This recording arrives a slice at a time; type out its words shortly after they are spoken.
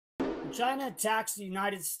When China attacks the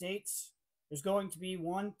United States, there's going to be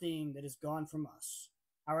one thing that is gone from us: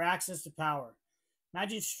 our access to power.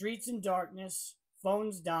 Imagine streets in darkness,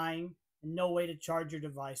 phones dying, and no way to charge your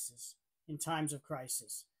devices in times of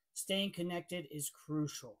crisis. Staying connected is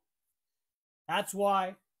crucial. That's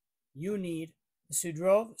why you need the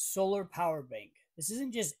Sudrov Solar Power Bank. This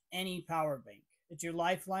isn't just any power bank, it's your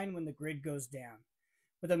lifeline when the grid goes down.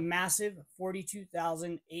 With a massive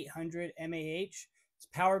 42,800 mAh, this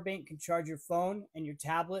power bank can charge your phone and your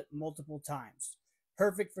tablet multiple times.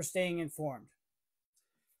 Perfect for staying informed.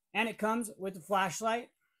 And it comes with a flashlight.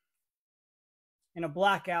 In a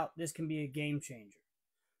blackout, this can be a game changer.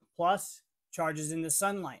 Plus, charges in the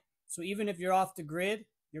sunlight. So even if you're off the grid,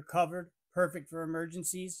 you're covered, perfect for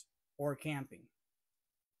emergencies or camping.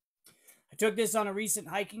 I took this on a recent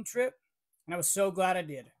hiking trip, and I was so glad I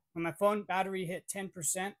did. When my phone battery hit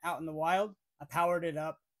 10% out in the wild, I powered it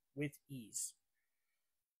up with ease.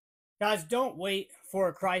 Guys, don't wait for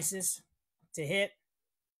a crisis to hit.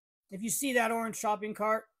 If you see that orange shopping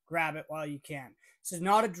cart, grab it while you can. This is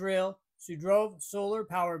not a drill. Sudrov Solar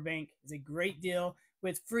Power Bank is a great deal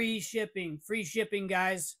with free shipping. Free shipping,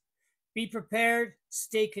 guys. Be prepared,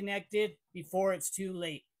 stay connected before it's too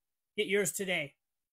late. Get yours today.